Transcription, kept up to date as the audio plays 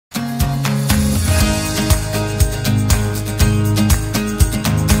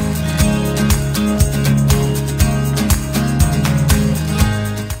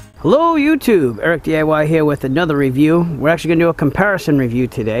Hello YouTube, Eric DIY here with another review. We're actually going to do a comparison review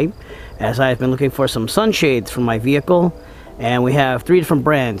today, as I've been looking for some sunshades for my vehicle, and we have three different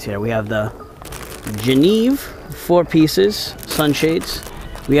brands here. We have the Geneev 4 pieces sunshades,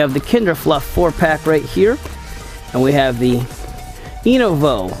 we have the Kinder Fluff 4-pack right here, and we have the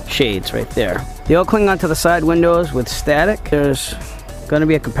Enovoe shades right there. They all cling onto the side windows with static. There's going to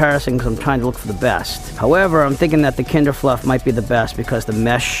be a comparison because I'm trying to look for the best. However, I'm thinking that the Kinder Fluff might be the best because the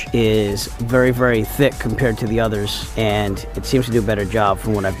mesh is very, very thick compared to the others, and it seems to do a better job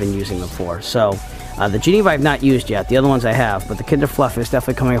from what I've been using them for. So the Geneev I've not used yet, the other ones I have, but the Kinder Fluff is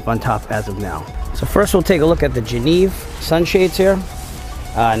definitely coming up on top as of now. So first we'll take a look at the Geneev sunshades here.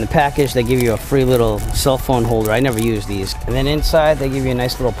 In the package they give you a free little cell phone holder. I never use these. And then inside they give you a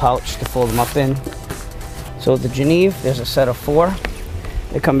nice little pouch to fold them up in. So with the Geneev, there's a set of 4.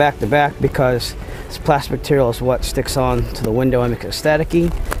 They come back to back because this plastic material is what sticks on to the window and makes it staticky.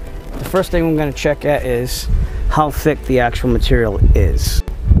 The first thing I'm going to check at is how thick the actual material is.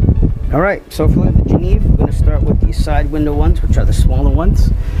 Alright, so for the Geneev, we're going to start with the side window ones, which are the smaller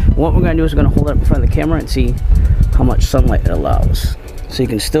ones. What we're going to do is we're going to hold it up in front of the camera and see how much sunlight it allows. So you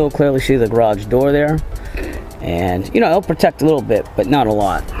can still clearly see the garage door there. And, you know, it'll protect a little bit, but not a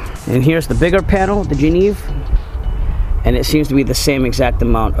lot. And here's the bigger panel, the Geneev. And it seems to be the same exact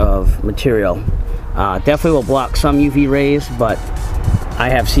amount of material. Definitely will block some UV rays, but I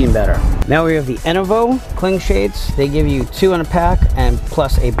have seen better. Now we have the Enovoe cling shades. They give you 2 in a pack and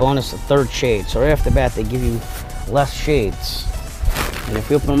plus a bonus, a 3rd shade. So right off the bat they give you less shades. And if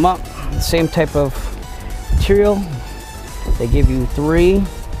you open them up, the same type of material. They give you 3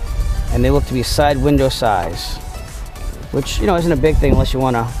 and they look to be side window size, which, you know, isn't a big thing unless you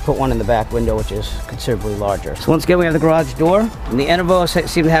want to put one in the back window, which is considerably larger. So once again, we have the garage door, and the Enovoe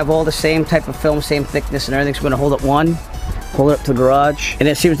seem to have all the same type of film, same thickness and everything. So we're going to hold up one, hold it up to the garage, and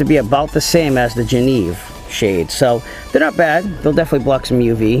it seems to be about the same as the Geneev shades. So they're not bad. They'll definitely block some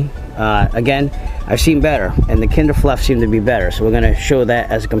UV. Again, I've seen better, and the Kinder Fluff seem to be better. So we're going to show that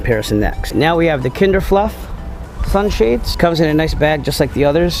as a comparison next. Now we have the Kinder Fluff sunshades. Comes in a nice bag just like the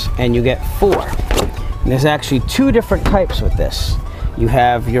others, and you get 4. And there's actually 2 different types with this. You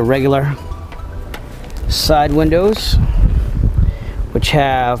have your regular side windows, which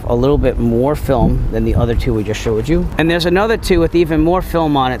have a little bit more film than the other 2 we just showed you. And there's another 2 with even more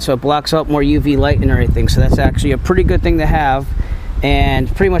film on it, so it blocks out more UV light and everything. So that's actually a pretty good thing to have. And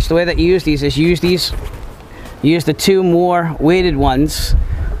pretty much the way that you use these is use the 2 more weighted ones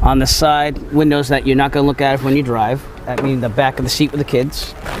on the side windows that you're not going to look at when you drive. That means the back of the seat with the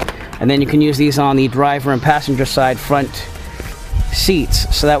kids. And then you can use these on the driver and passenger side front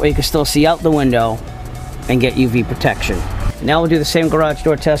seats, so that way you can still see out the window and get UV protection. Now we'll do the same garage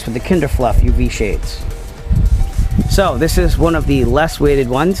door test with the Kinder Fluff UV shades. So this is one of the less weighted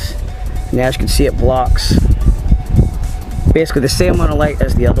ones, and as you can see, it blocks basically the same amount of light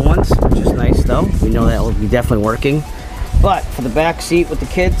as the other ones, which is nice though. We know that will be definitely working. But for the back seat with the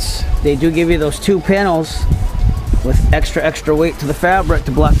kids, they do give you those 2 panels with extra weight to the fabric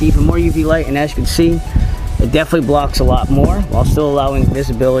to block even more UV light, and as you can see, it definitely blocks a lot more while still allowing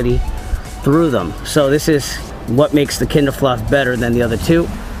visibility through them. So this is what makes the Kinder Fluff better than the other 2.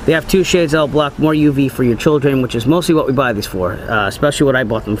 They have 2 shades that'll block more UV for your children, which is mostly what we buy these for, especially what I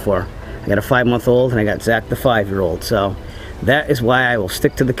bought them for. I got a 5-month-old and I got Zach the 5-year-old, so that is why I will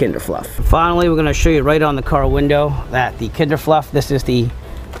stick to the Kinder Fluff. Finally, we're going to show you right on the car window that the Kinder Fluff, this is the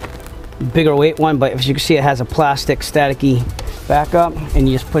bigger weight one, but as you can see, it has a plastic staticky backup, and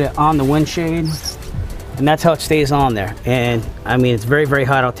you just put it on the windshield, and that's how it stays on there. And I mean, it's very, very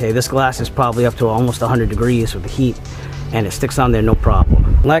hot out today. This glass is probably up to almost 100 degrees with the heat, and it sticks on there no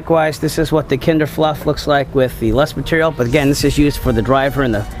problem. Likewise, this is what the Kinder Fluff looks like with the less material, but again, this is used for the driver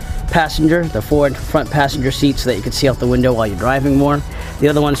and the passenger, the forward front passenger seat, so that you can see out the window while you're driving more. The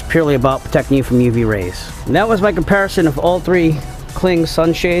other one's purely about protecting you from UV rays. And that was my comparison of all 3 cling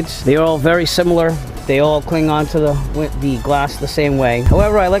sunshades. They are all very similar. They all cling onto the glass the same way.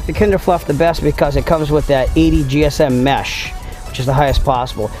 However, I like the Kinder Fluff the best because it comes with that 80 GSM mesh, which is the highest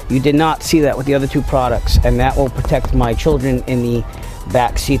possible. You did not see that with the other 2 products, and that will protect my children in the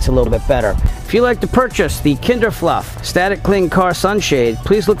back seats a little bit better. If you'd like to purchase the Kinder Fluff Static Cling Car Sunshade,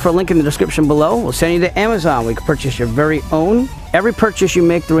 please look for a link in the description below. We'll send you to Amazon where you can purchase your very own. Every purchase you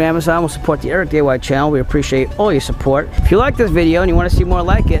make through Amazon will support the Eric DIY channel. We appreciate all your support. If you like this video and you want to see more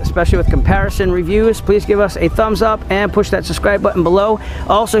like it, especially with comparison reviews, please give us a thumbs up and push that subscribe button below.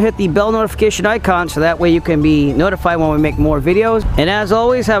 Also hit the bell notification icon so that way you can be notified when we make more videos. And as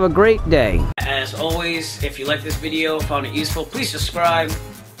always, have a great day. As always, if you like this video, found it useful, please subscribe.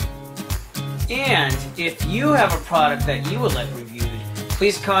 And if you have a product that you would like reviewed,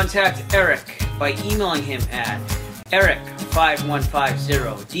 please contact Eric by emailing him at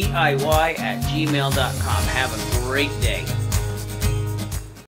eric5150diy@gmail.com. Have a great day.